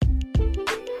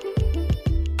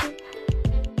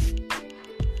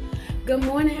Good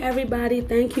morning, everybody.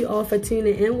 Thank you all for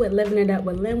tuning in with Living It Up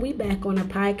with Lynn. We back on a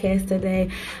podcast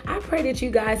today. I pray that you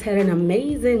guys had an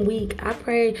amazing week. I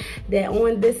pray that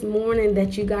on this morning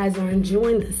that you guys are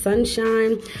enjoying the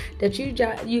sunshine, that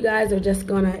you guys are just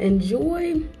going to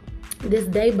enjoy this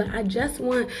day. But I just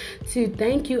want to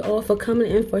thank you all for coming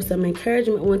in for some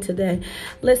encouragement on today.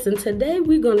 Listen, today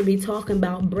we're going to be talking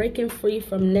about breaking free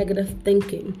from negative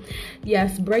thinking.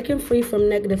 Yes, breaking free from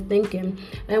negative thinking.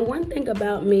 And one thing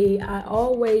about me, I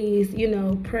always,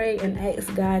 pray and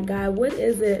ask God, what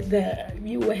is it that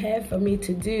you would have for me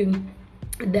to do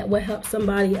that will help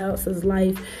somebody else's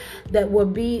life, that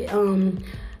would be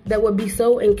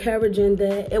so encouraging,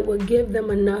 that it would give them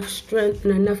enough strength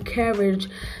and enough courage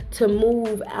to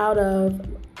move out of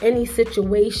any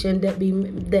situation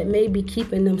that may be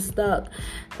keeping them stuck,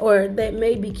 or that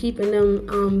may be keeping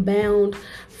them bound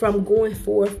from going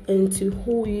forth into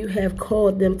who you have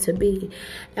called them to be.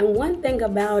 And one thing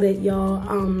about it,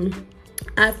 y'all,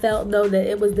 I felt though that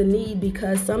it was the need,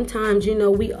 because sometimes,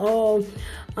 we all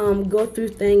go through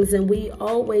things, and we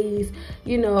always,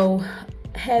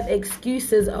 have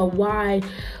excuses of why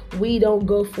we don't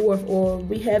go forth, or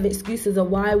we have excuses of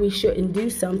why we shouldn't do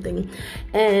something.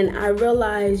 And I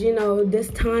realized, this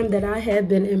time that I have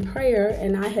been in prayer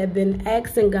and I have been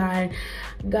asking God,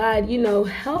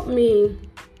 help me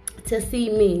to see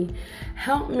me.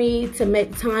 Help me to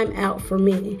make time out for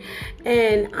me.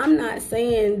 And I'm not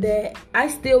saying that I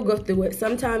still go through it.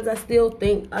 Sometimes I still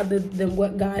think other than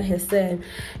what God has said.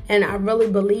 And I really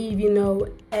believe,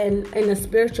 and in a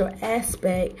spiritual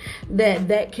aspect,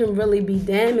 that can really be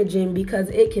damaging, because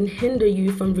it can hinder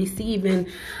you from receiving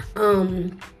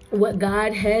what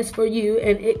God has for you,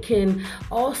 and it can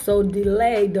also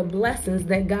delay the blessings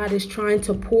that God is trying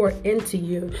to pour into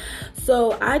you.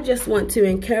 So I just want to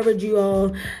encourage you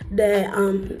all that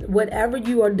whatever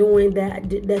you are doing,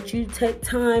 that you take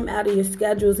time out of your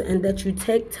schedules, and that you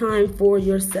take time for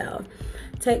yourself.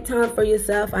 Take time for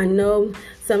yourself. I know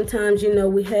sometimes,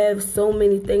 we have so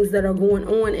many things that are going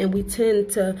on, and we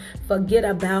tend to forget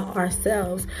about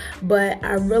ourselves. But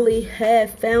I really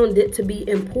have found it to be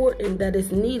important, that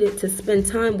it's needed to spend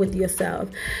time with yourself.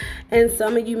 And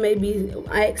some of you may be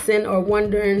asking or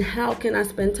wondering, how can I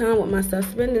spend time with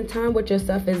myself? Spending time with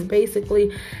yourself is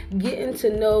basically getting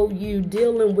to know you,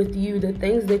 dealing with you, the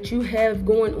things that you have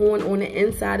going on the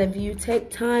inside of you. Take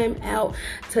time out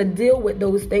to deal with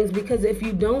those things, because if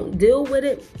you don't deal with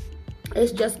it,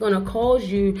 it's just going to cause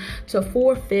you to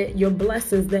forfeit your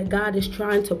blessings that God is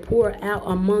trying to pour out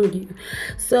among you.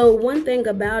 So one thing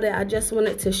about it, I just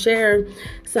wanted to share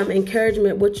some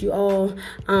encouragement with you all.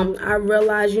 I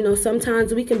realize,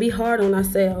 sometimes we can be hard on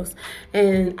ourselves.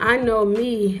 And I know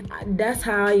me, that's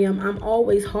how I am. I'm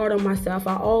always hard on myself.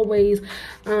 I always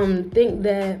think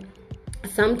that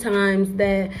sometimes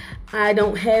that I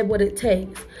don't have what it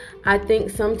takes. I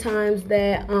think sometimes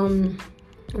that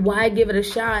why give it a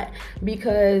shot,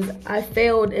 because I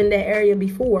failed in that area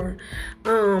before.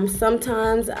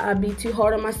 Sometimes I be too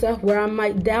hard on myself, where I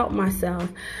might doubt myself.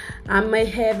 I may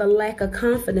have a lack of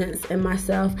confidence in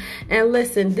myself. And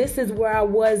listen, this is where I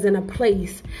was in a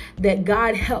place that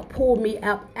God helped pull me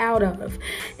out of.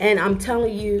 And I'm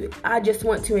telling you, I just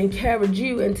want to encourage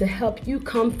you and to help you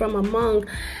come from among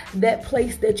that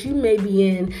place that you may be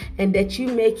in, and that you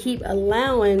may keep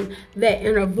allowing that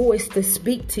inner voice to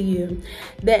speak to you.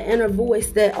 That inner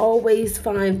voice that always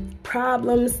finds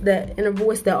problems, that inner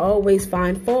voice that always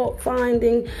finds fault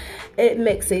finding. It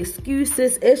makes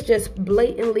excuses. It's just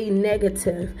blatantly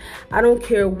negative. I don't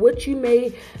care what you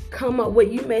may come up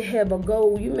with. You may have a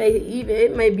goal.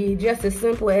 It may be just as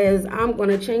simple as, I'm going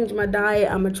to change my diet.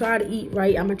 I'm going to try to eat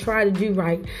right. I'm going to try to do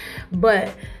right.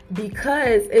 But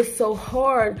because it's so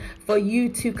hard for you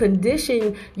to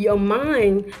condition your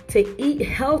mind to eat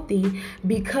healthy,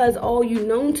 because all you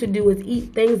known to do is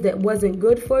eat things that wasn't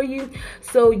good for you.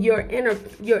 So your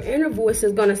inner voice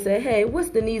is going to say, hey, what's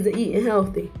the needs of eating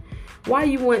healthy? Why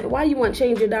you want to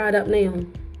change your diet up now?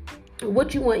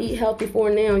 What you want to eat healthy for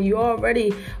now? You're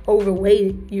already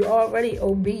overweight. You're already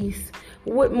obese.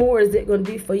 What more is it going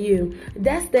to do for you?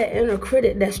 That's that inner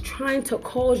critic that's trying to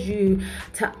cause you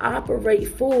to operate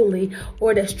fully,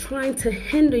 or that's trying to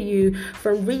hinder you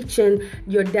from reaching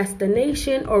your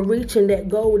destination or reaching that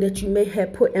goal that you may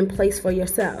have put in place for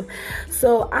yourself.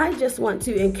 So I just want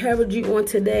to encourage you on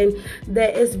today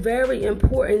that it's very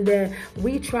important that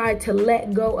we try to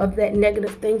let go of that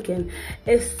negative thinking.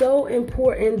 It's so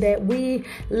important that we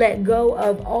let go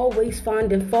of always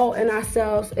finding fault in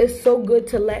ourselves. It's so good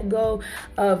to let go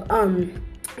of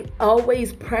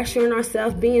always pressuring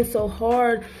ourselves, being so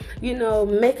hard,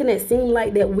 making it seem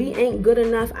like that we ain't good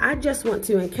enough. I just want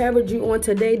to encourage you on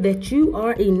today that you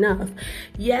are enough.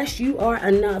 Yes, you are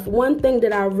enough. One thing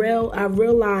that I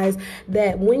realize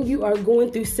that when you are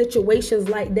going through situations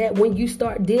like that, when you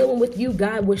start dealing with you,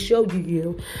 God will show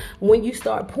you. When you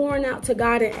start pouring out to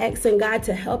God and asking God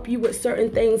to help you with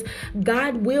certain things,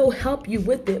 God will help you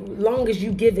with it, long as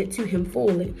you give it to Him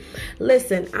fully.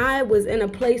 Listen, I was in a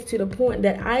place to the point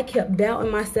that I kept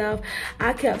doubting myself.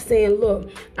 I kept saying,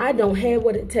 look, I don't have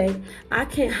what it takes.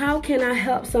 How can I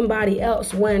help somebody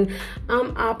else when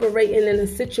I'm operating in a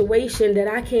situation that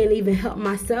I can't even help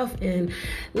myself in?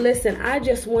 Listen, I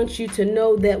just want you to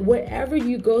know that whatever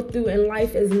you go through in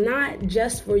life is not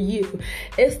just for you.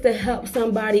 It's to help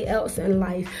somebody else in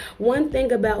life. One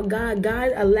thing about God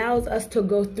allows us to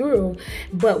go through,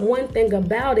 but one thing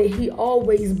about it, He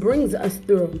always brings us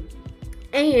through.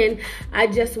 And I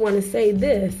just want to say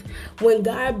this, when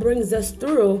God brings us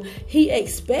through, He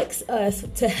expects us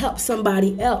to help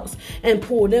somebody else and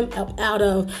pull them up out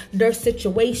of their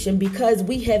situation, because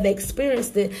we have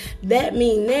experienced it. That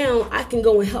means now I can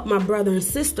go and help my brother and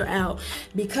sister out,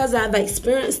 because I've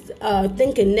experienced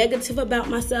thinking negative about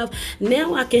myself.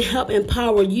 Now I can help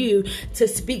empower you to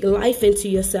speak life into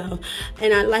yourself.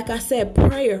 And like I said,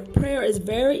 prayer is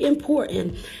very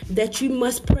important, that you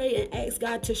must pray and ask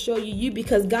God to show you,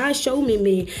 because God showed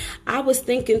me. I was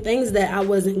thinking things that I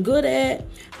wasn't good at.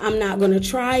 I'm not going to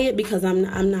try it because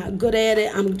I'm not good at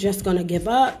it. I'm just going to give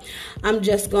up. I'm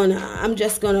just going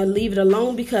to leave it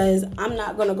alone because I'm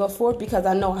not going to go forth, because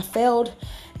I know I failed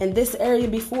in this area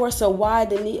before. So why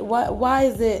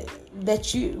is it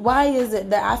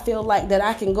that I feel like that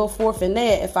I can go forth in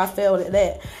that if I failed at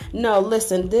that? No,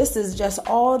 listen, this is just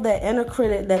all the inner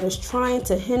critic that is trying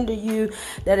to hinder you,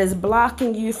 that is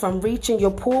blocking you from reaching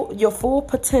your full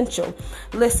potential.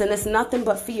 Listen, it's nothing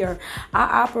but fear. I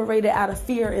operated out of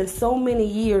fear in so many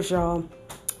years, y'all.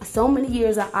 So many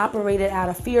years I operated out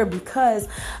of fear because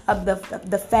of the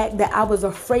fact that I was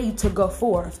afraid to go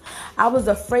forth. I was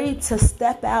afraid to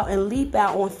step out and leap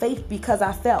out on faith because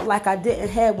I felt like I didn't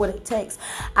have what it takes.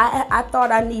 I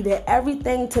thought I needed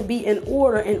everything to be in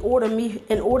order in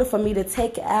order for me to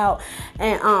take it out,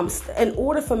 and in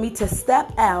order for me to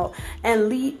step out and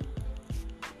leap.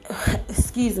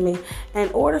 In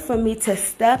order for me to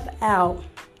step out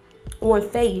on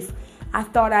faith, I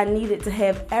thought I needed to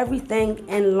have everything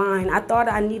in line. I thought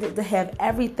I needed to have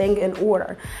everything in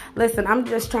order. Listen, I'm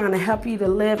just trying to help you to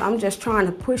live. I'm just trying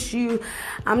to push you.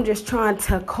 I'm just trying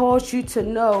to cause you to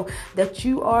know that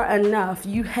you are enough.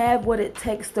 You have what it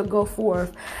takes to go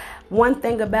forth. One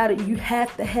thing about it, you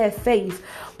have to have faith.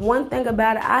 One thing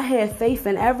about it, I had faith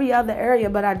in every other area,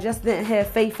 but I just didn't have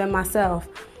faith in myself.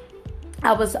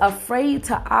 I was afraid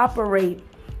to operate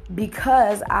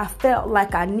because I felt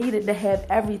like I needed to have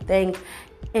everything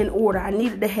in order. I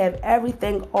needed to have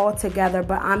everything all together.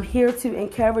 But I'm here to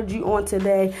encourage you on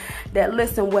today that,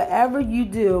 listen, whatever you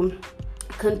do,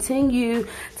 continue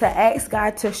to ask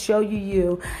God to show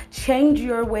you. Change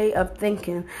your way of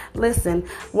thinking. Listen,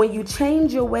 when you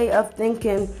change your way of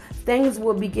thinking, you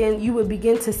will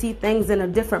begin to see things in a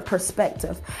different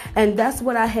perspective. And that's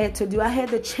what I had to do. I had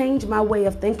to change my way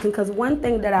of thinking, because one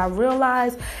thing that I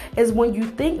realized is when you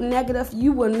think negative,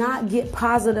 you will not get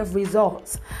positive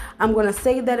results. I'm going to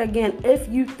say that again. If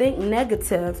you think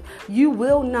negative, you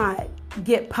will not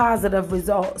get positive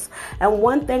results. And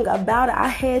one thing about it, I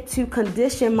had to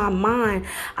condition my mind.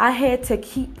 I had to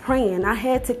keep praying. I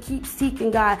had to keep seeking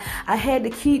God. I had to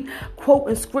keep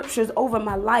quoting scriptures over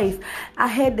my life. I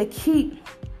had to keep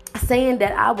saying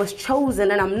that I was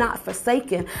chosen and I'm not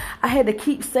forsaken. I had to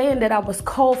keep saying that I was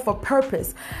called for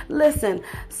purpose. Listen,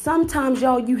 sometimes,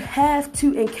 y'all, you have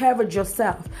to encourage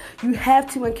yourself. You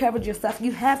have to encourage yourself.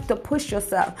 You have to push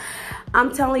yourself.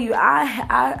 I'm telling you, I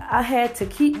had to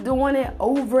keep doing it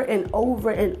over and over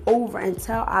and over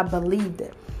until I believed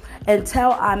it.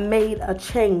 Until I made a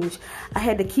change. I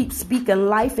had to keep speaking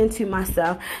life into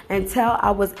myself until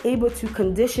I was able to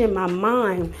condition my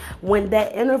mind when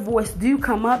that inner voice do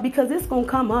come up, because it's going to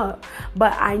come up,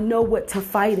 but I know what to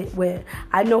fight it with.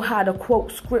 I know how to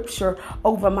quote scripture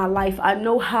over my life. I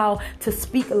know how to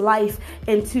speak life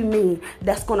into me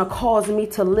that's going to cause me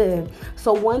to live.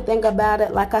 So one thing about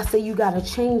it, like I say, you got to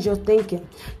change your thinking.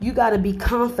 You got to be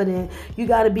confident. You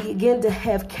got to begin to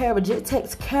have courage. It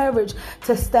takes courage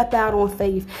to step out on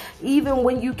faith. Even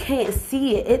when you can't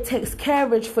see it, it takes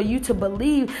courage for you to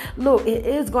believe, look, it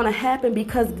is going to happen,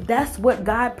 because that's what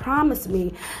God promised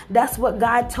me. That's what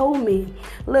God told me.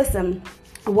 Listen,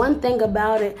 one thing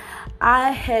about it, I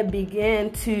had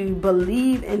began to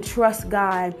believe and trust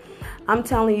God. I'm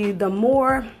telling you, the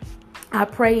more I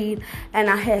prayed and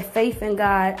I had faith in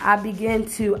God, I began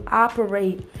to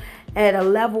operate at a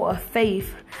level of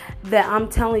faith that I'm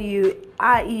telling you,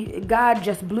 God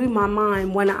just blew my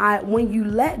mind when you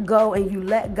let go and you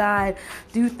let God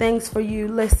do things for you.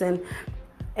 Listen,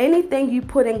 anything you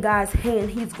put in God's hand,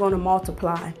 He's going to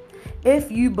multiply.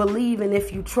 If you believe and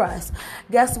if you trust.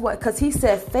 Guess what? Because He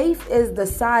said faith is the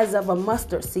size of a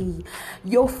mustard seed.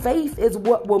 Your faith is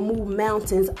what will move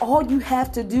mountains. All you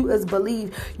have to do is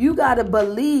believe. You got to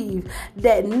believe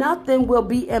that nothing will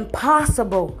be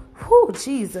impossible. Whew,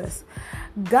 Jesus.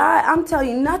 God, I'm telling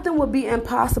you, nothing will be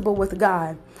impossible with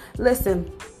God.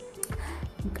 Listen,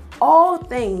 all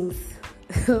things,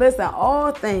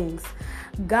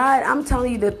 God, I'm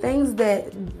telling you, the things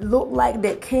that look like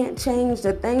that can't change,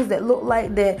 the things that look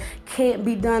like that can't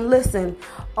be done. Listen,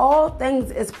 all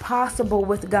things is possible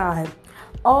with God.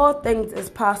 All things is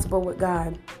possible with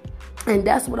God. And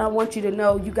that's what I want you to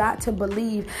know. You got to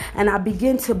believe. And I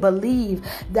begin to believe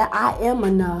that I am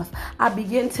enough. I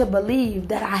begin to believe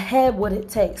that I have what it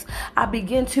takes. I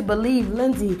begin to believe,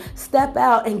 Lindsay, step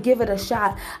out and give it a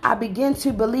shot. I begin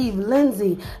to believe,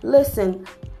 Lindsay, listen,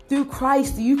 through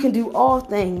Christ, you can do all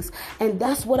things. And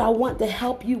that's what I want to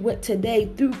help you with today.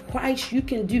 Through Christ, you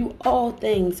can do all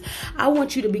things. I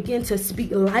want you to begin to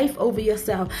speak life over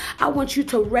yourself. I want you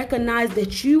to recognize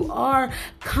that you are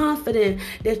confident,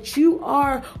 that you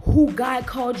are who God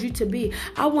called you to be.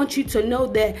 I want you to know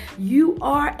that you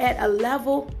are at a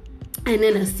level and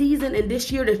in a season in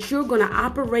this year that you're going to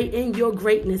operate in your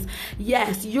greatness.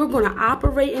 Yes, you're going to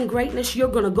operate in greatness.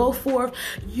 You're going to go forth.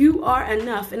 You are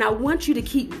enough. And I want you to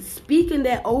keep speaking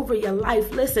that over your life.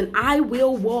 Listen, I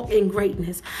will walk in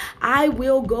greatness. I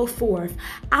will go forth.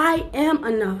 I am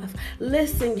enough.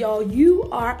 Listen, y'all, you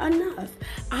are enough.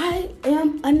 I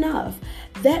am enough.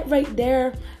 That right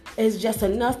there is just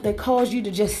enough that cause you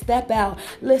to just step out.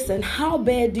 Listen, how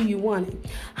bad do you want it?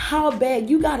 How bad?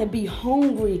 You got to be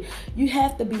hungry. You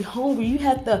have to be hungry. You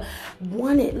have to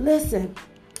want it. Listen,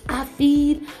 I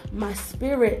feed my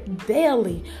spirit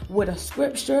daily with a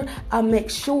scripture. I make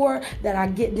sure that I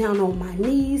get down on my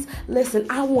knees. Listen,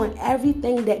 I want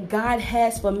everything that God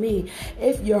has for me.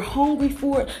 If you're hungry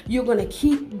for it, you're going to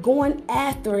keep going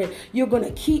after it. You're going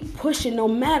to keep pushing no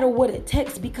matter what it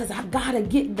takes, because I got to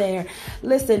get there.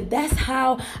 Listen, that's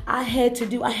how I had to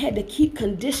do. I had to keep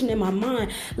conditioning my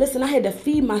mind. Listen, I had to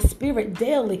feed my spirit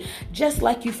daily, just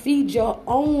like you feed your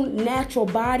own natural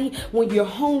body. When you're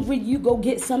hungry, you go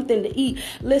get something to eat.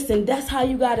 Listen, that's how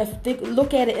you got to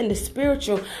look at it in the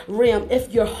spiritual realm.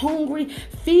 If you're hungry,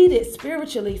 feed it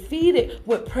spiritually. Feed it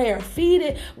with prayer. Feed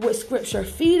it with scripture.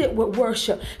 Feed it with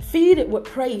worship. Feed it with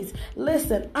praise.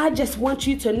 Listen, I just want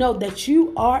you to know that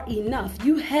you are enough.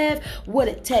 You have what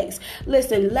it takes.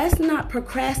 Listen, let's not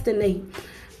procrastinate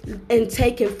in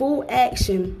taking full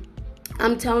action.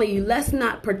 I'm telling you, let's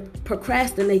not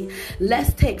procrastinate.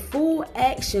 Let's take full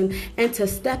action into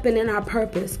stepping in our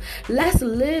purpose. Let's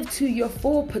live to your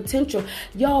full potential.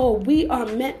 Y'all, we are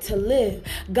meant to live.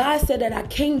 God said that I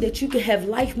came that you can have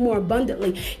life more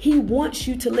abundantly. He wants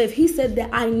you to live. He said that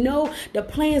I know the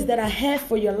plans that I have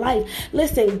for your life.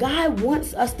 Listen, God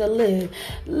wants us to live.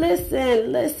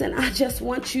 Listen, I just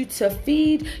want you to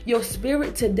feed your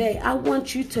spirit today. I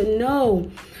want you to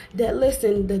know that,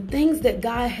 listen, the things that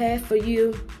God has for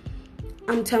you,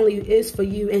 I'm telling you, is for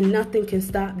you, and nothing can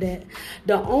stop that.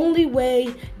 The only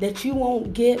way that you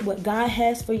won't get what God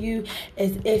has for you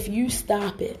is if you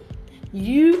stop it.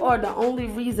 You are the only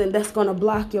reason that's going to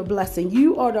block your blessing.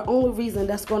 You are the only reason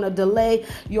that's going to delay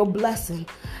your blessing.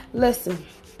 Listen,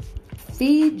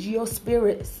 feed your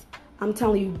spirits, I'm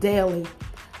telling you, daily.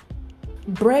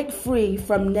 Break free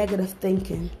from negative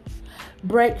thinking.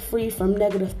 Break free from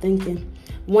negative thinking.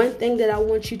 One thing that I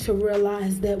want you to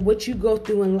realize, that what you go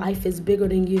through in life is bigger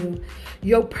than you.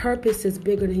 Your purpose is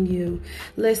bigger than you.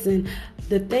 Listen,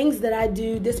 the things that I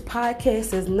do, this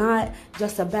podcast is not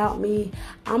just about me.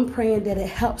 I'm praying that it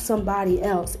helps somebody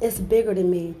else. It's bigger than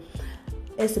me.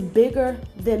 It's bigger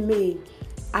than me.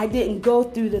 I didn't go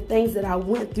through the things that I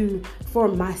went through for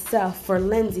myself, for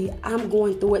Lindsay. I'm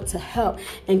going through it to help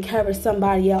encourage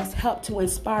somebody else, help to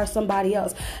inspire somebody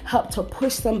else, help to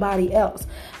push somebody else.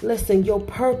 Listen, your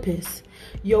purpose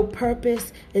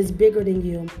is bigger than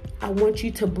you. I want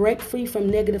you to break free from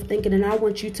negative thinking, and I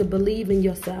want you to believe in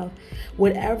yourself.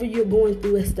 Whatever you're going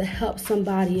through is to help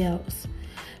somebody else.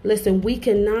 Listen, we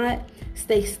cannot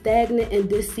stay stagnant in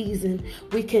this season.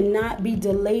 We cannot be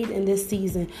delayed in this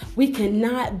season. We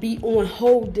cannot be on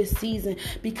hold this season,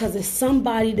 because it's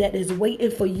somebody that is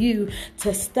waiting for you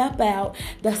to step out.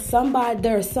 There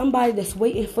is somebody that's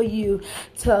waiting for you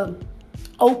to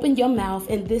Open your mouth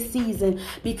in this season,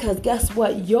 because guess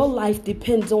what? Your life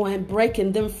depends on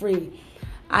breaking them free.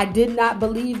 I did not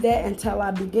believe that until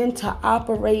I began to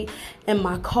operate in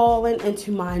my calling,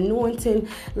 into my anointing.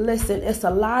 Listen, it's a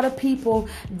lot of people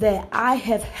that I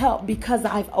have helped because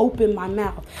I've opened my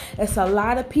mouth. It's a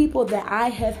lot of people that I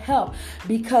have helped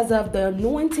because of the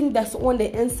anointing that's on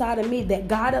the inside of me, that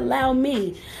God allowed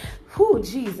me.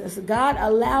 Jesus, God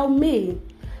allowed me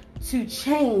to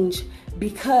change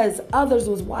because others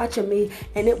was watching me,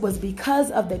 and it was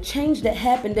because of the change that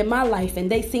happened in my life,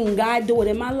 and they seen God do it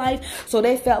in my life, so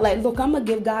they felt like, look, I'm gonna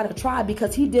give God a try,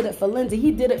 because he did it for Lindsay.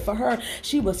 He did it for her.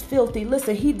 She was filthy.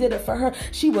 Listen, he did it for her.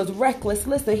 She was reckless.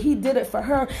 Listen, he did it for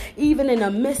her, even in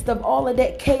the midst of all of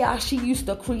that chaos she used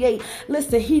to create.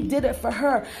 Listen, he did it for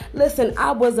her. Listen,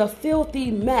 I was a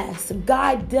filthy mess.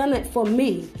 God done it for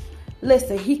me.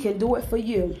 Listen, he can do it for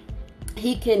you.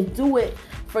 He can do it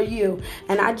for you.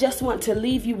 And I just want to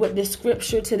leave you with this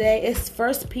scripture today. It's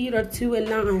 1 Peter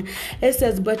 2:9. It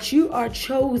says, but you are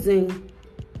chosen,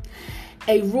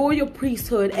 a royal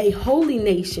priesthood, a holy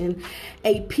nation,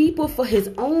 a people for his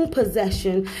own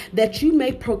possession, that you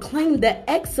may proclaim the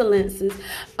excellences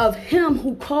of him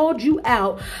who called you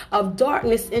out of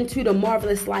darkness into the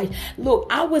marvelous light. Look,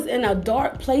 I was in a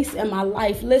dark place in my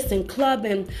life. Listen,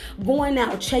 clubbing, going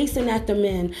out, chasing after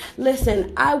men.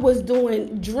 Listen, I was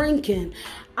doing drinking.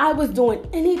 I was doing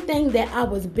anything that I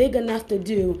was big enough to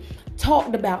do.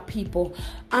 Talked about people.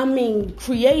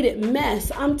 Created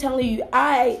mess. I'm telling you,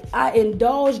 I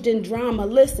indulged in drama.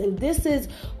 Listen, this is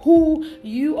who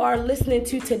you are listening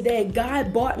to today.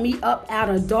 God brought me up out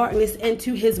of darkness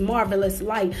into his marvelous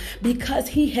light, because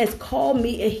he has called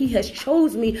me and he has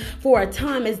chose me for a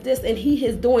time as this, and he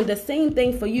is doing the same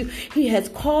thing for you. He has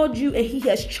called you and he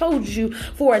has chose you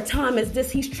for a time as this.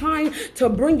 He's trying to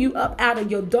bring you up out of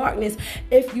your darkness.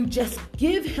 If you just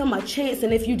give him a chance,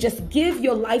 and if you just give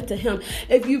your life to him,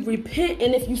 if you repent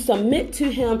and if you submit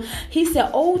to him, he said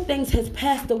old things has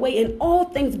passed away and all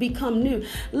things become new.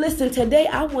 Listen, today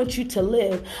I want you to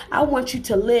live. I want you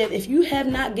to live. If you have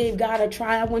not gave God a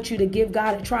try, I want you to give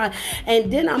God a try.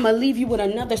 And then I'm going to leave you with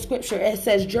another scripture. It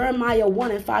says Jeremiah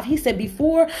 1:5. He said,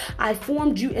 before I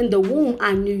formed you in the womb,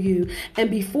 I knew you. And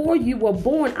before you were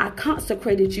born, I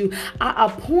consecrated you. I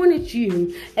appointed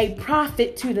you a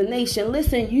prophet to the nation.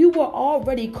 Listen, you were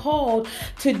already called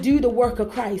to do the work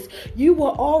of Christ. You were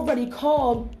already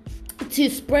called to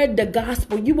spread the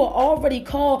gospel. You were already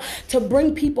called to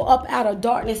bring people up out of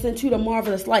darkness into the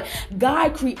marvelous light.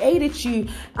 God created you.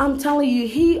 I'm telling you,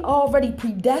 he already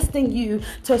predestined you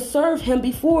to serve him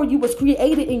before you was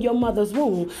created in your mother's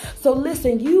womb. So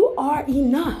listen, you are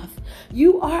enough.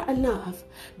 You are enough.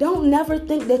 Don't never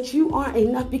think that you aren't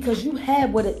enough, because you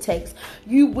have what it takes.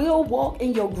 You will walk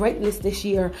in your greatness this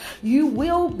year. You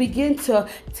will begin to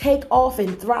take off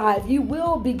and thrive. You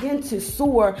will begin to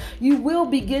soar. You will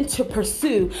begin to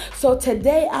pursue. So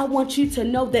today I want you to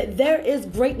know that there is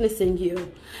greatness in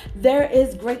you. There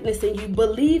is greatness in you.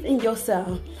 Believe in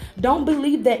yourself. Don't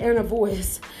believe that inner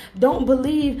voice. Don't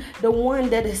believe the one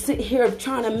that is sitting here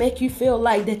trying to make you feel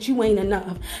like that you ain't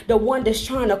enough. The one that's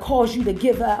trying to cause you to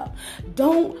give up.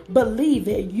 Don't believe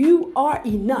it. You are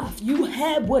enough. You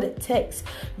have what it takes.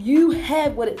 You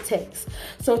have what it takes.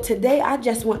 So today I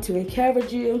just want to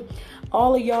encourage you,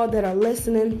 all of y'all that are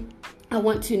listening. I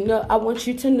want you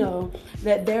to know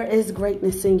that there is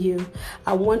greatness in you.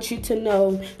 I want you to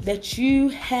know that you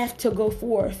have to go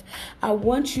forth. I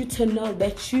want you to know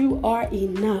that you are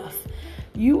enough.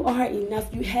 You are enough.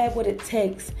 You have what it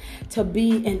takes to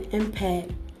be an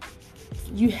impact.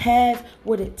 You have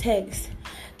what it takes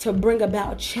to bring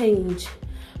about change.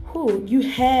 You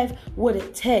have what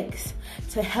it takes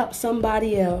to help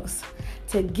somebody else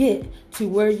to get to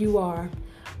where you are.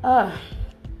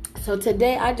 So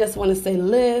today I just want to say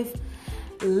live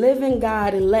in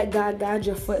God and let God guide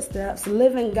your footsteps.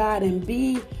 Live in God and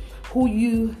be who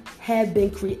you have been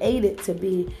created to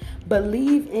be.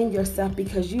 Believe in yourself,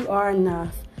 because you are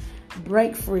enough.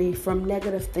 Break free from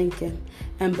negative thinking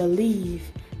and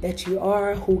believe that you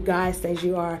are who God says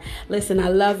you are. Listen, I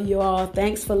love you all.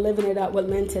 Thanks for living it up with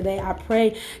Lynn today. I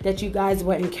pray that you guys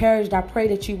were encouraged. I pray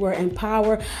that you were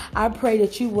empowered. I pray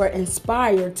that you were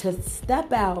inspired to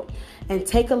step out and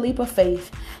take a leap of faith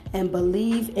and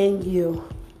believe in you.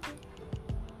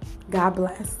 God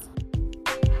bless.